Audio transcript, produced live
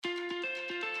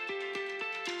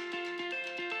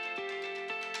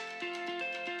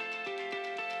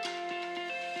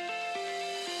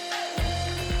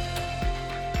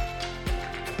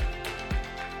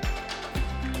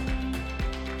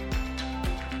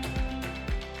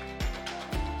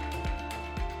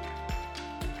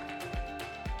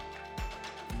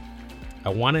I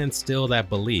want to instill that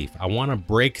belief. I want to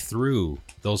break through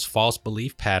those false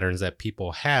belief patterns that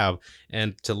people have,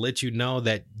 and to let you know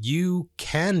that you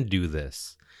can do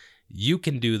this. You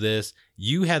can do this.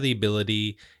 You have the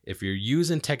ability. If you're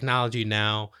using technology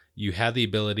now, you have the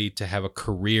ability to have a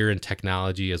career in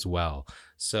technology as well.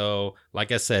 So,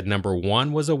 like I said, number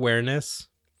one was awareness,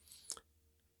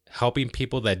 helping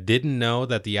people that didn't know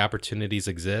that the opportunities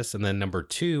exist. And then number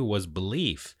two was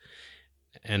belief,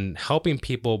 and helping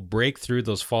people break through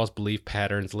those false belief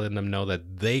patterns, letting them know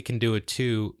that they can do it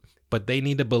too, but they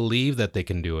need to believe that they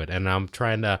can do it. And I'm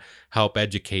trying to help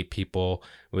educate people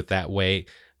with that way.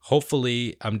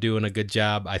 Hopefully I'm doing a good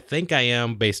job. I think I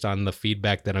am based on the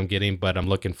feedback that I'm getting, but I'm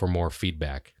looking for more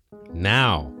feedback.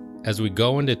 Now, as we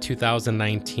go into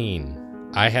 2019,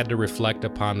 I had to reflect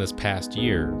upon this past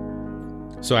year.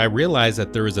 So I realized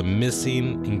that there was a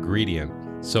missing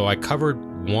ingredient. So I covered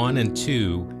 1 and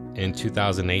 2 in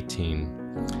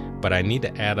 2018, but I need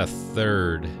to add a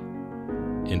third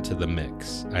into the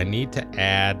mix. I need to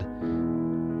add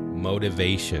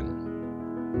motivation.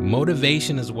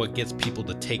 Motivation is what gets people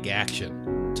to take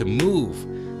action, to move.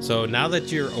 So now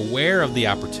that you're aware of the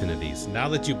opportunities, now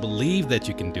that you believe that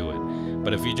you can do it,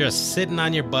 but if you're just sitting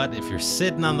on your butt, if you're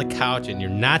sitting on the couch and you're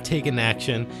not taking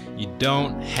action, you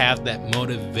don't have that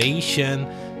motivation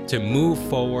to move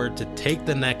forward, to take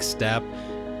the next step,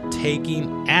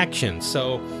 taking action.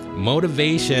 So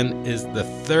motivation is the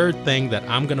third thing that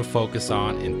I'm going to focus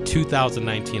on in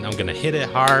 2019. I'm going to hit it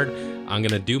hard. I'm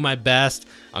going to do my best.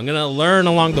 I'm going to learn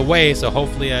along the way. So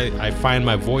hopefully I find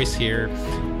my voice here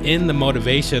in the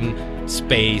motivation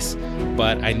space,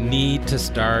 but I need to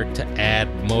start to add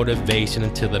motivation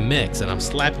into the mix. And I'm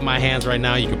slapping my hands right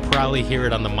now. You can probably hear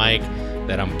it on the mic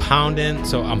that I'm pounding.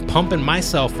 So I'm pumping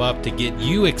myself up to get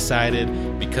you excited,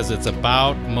 because it's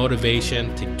about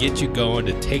motivation, to get you going,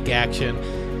 to take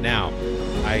action. Now,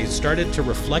 I started to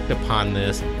reflect upon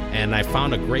this, and I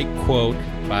found a great quote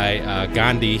by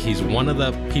Gandhi. He's one of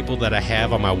the people that I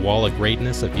have on my wall of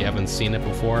greatness. If you haven't seen it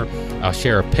before, I'll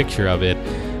share a picture of it.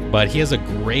 But he has a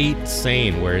great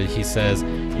saying where he says,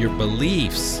 your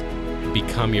beliefs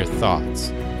become your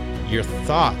thoughts. Your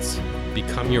thoughts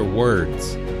become your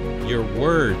words. Your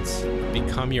words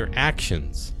become your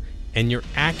actions. And your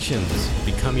actions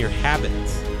become your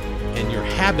habits. And your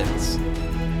habits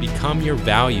become your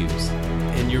values.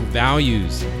 And your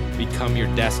values become your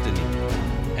destiny.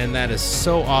 And that is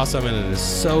so awesome, and it is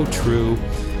so true.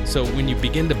 So when you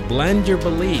begin to blend your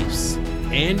beliefs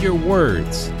and your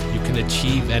words, you can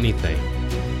achieve anything.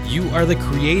 You are the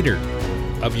creator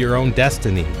of your own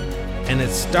destiny, and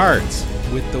it starts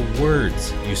with the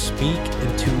words you speak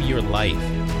into your life.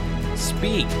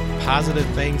 Speak positive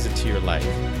things into your life,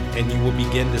 and you will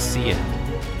begin to see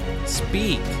it.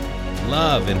 Speak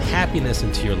love and happiness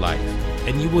into your life,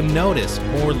 and you will notice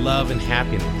more love and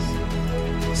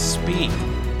happiness. Speak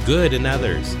good in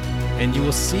others, and you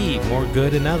will see more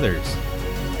good in others.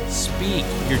 Speak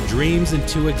your dreams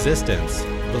into existence.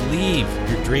 Believe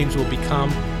your dreams will become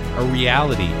a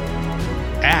reality.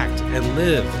 Act and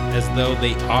live as though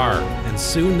they are, and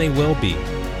soon they will be.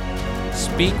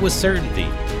 Speak with certainty.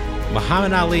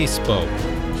 Muhammad Ali spoke.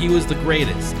 He was the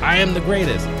greatest. I am the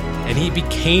greatest. And he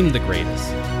became the greatest.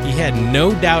 He had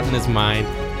no doubt in his mind.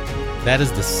 That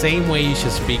is the same way you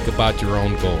should speak about your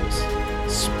own goals.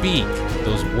 Speak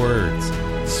those words.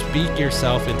 Speak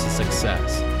yourself into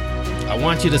success. I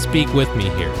want you to speak with me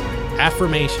here.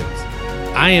 Affirmations.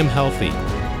 I am healthy.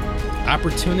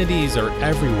 Opportunities are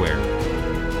everywhere.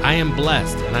 I am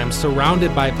blessed, and I am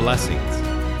surrounded by blessings.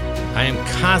 I am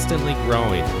constantly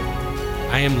growing.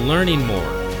 I am learning more.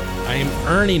 I am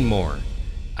earning more.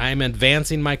 I am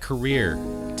advancing my career.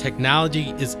 Technology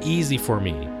is easy for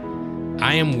me.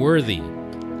 I am worthy.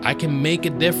 I can make a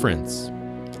difference.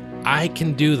 I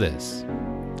can do this.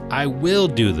 I will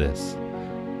do this.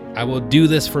 I will do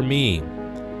this for me.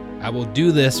 I will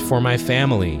do this for my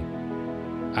family.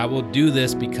 I will do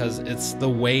this because it's the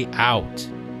way out.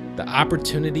 The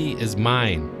opportunity is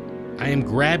mine. I am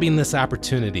grabbing this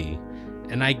opportunity,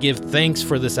 and I give thanks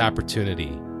for this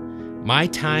opportunity. My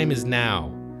time is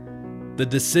now. The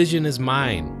decision is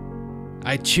mine.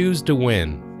 I choose to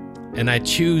win, and I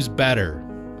choose better.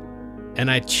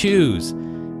 And I choose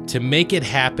to make it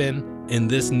happen in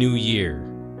this new year.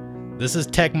 This is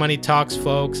Tech Money Talks,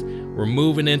 folks. We're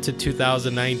moving into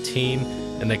 2019,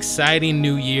 an exciting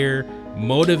new year.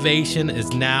 Motivation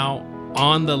is now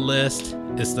on the list.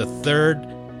 It's the third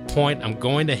point I'm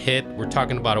going to hit. We're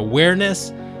talking about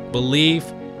awareness, belief,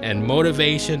 and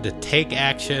motivation to take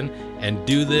action and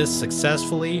do this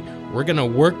successfully. We're going to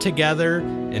work together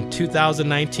in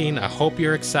 2019. I hope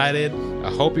you're excited.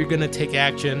 I hope you're going to take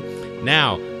action.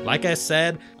 Now, Like I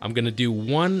said, I'm going to do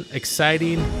one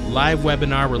exciting live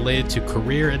webinar related to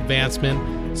career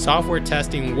advancement, software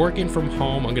testing, working from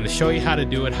home. I'm going to show you how to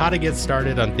do it, how to get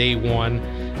started on day one.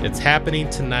 It's happening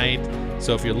tonight.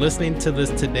 So if you're listening to this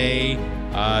today,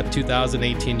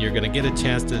 2018, you're going to get a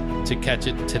chance to catch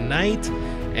it tonight.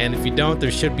 And if you don't,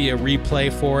 there should be a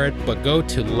replay for it. But go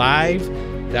to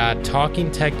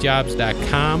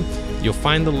live.talkingtechjobs.com. You'll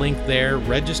find the link there.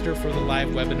 Register for the live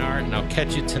webinar, and I'll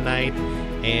catch you tonight.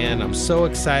 And I'm so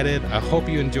excited. I hope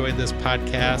you enjoyed this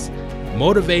podcast.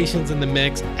 Motivation's in the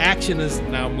mix. Action is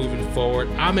now moving forward.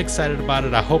 I'm excited about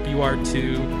it. I hope you are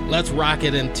too. Let's rock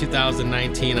it in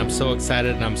 2019. I'm so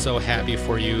excited and I'm so happy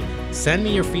for you. Send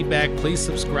me your feedback. Please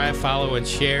subscribe, follow, and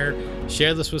share.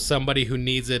 Share this with somebody who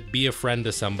needs it. Be a friend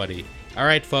to somebody. All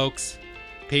right, folks.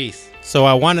 Peace. So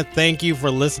I want to thank you for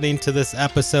listening to this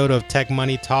episode of Tech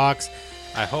Money Talks.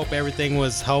 I hope everything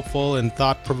was helpful and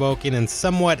thought-provoking and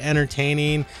somewhat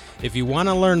entertaining. If you want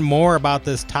to learn more about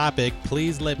this topic,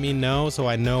 please let me know so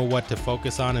I know what to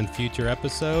focus on in future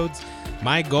episodes.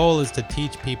 My goal is to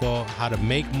teach people how to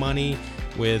make money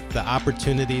with the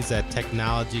opportunities that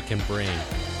technology can bring.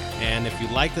 And if you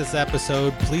like this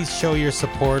episode, please show your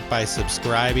support by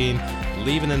subscribing,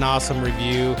 leaving an awesome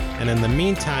review. And in the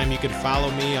meantime, you can follow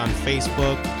me on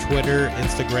Facebook, Twitter,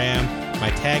 Instagram. My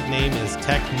tag name is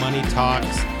Tech Money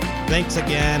Talks. Thanks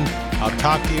again. I'll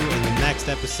talk to you in the next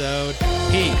episode.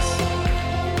 Peace.